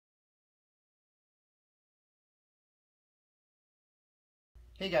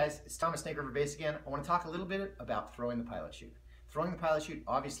Hey guys, it's Thomas Snaker for Base again. I want to talk a little bit about throwing the pilot chute. Throwing the pilot chute,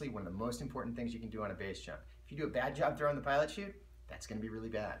 obviously one of the most important things you can do on a base jump. If you do a bad job throwing the pilot chute, that's going to be really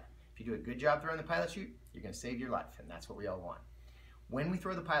bad. If you do a good job throwing the pilot chute, you're going to save your life, and that's what we all want. When we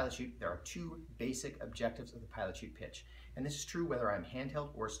throw the pilot chute, there are two basic objectives of the pilot chute pitch. And this is true whether I'm handheld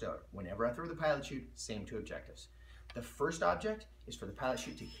or stowed. Whenever I throw the pilot chute, same two objectives. The first object is for the pilot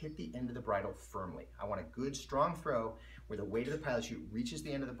chute to hit the end of the bridle firmly. I want a good strong throw where the weight of the pilot chute reaches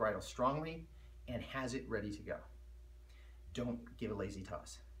the end of the bridle strongly and has it ready to go. Don't give a lazy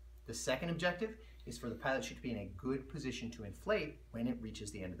toss. The second objective is for the pilot chute to be in a good position to inflate when it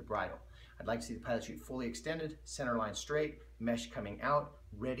reaches the end of the bridle. I'd like to see the pilot chute fully extended, center line straight, mesh coming out,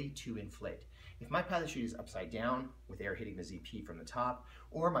 ready to inflate. If my pilot chute is upside down with air hitting the ZP from the top,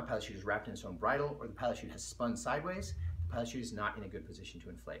 or my pilot chute is wrapped in its own bridle, or the pilot chute has spun sideways, the pilot chute is not in a good position to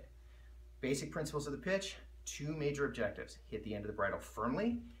inflate. Basic principles of the pitch, two major objectives: hit the end of the bridle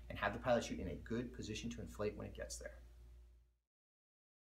firmly and have the pilot chute in a good position to inflate when it gets there.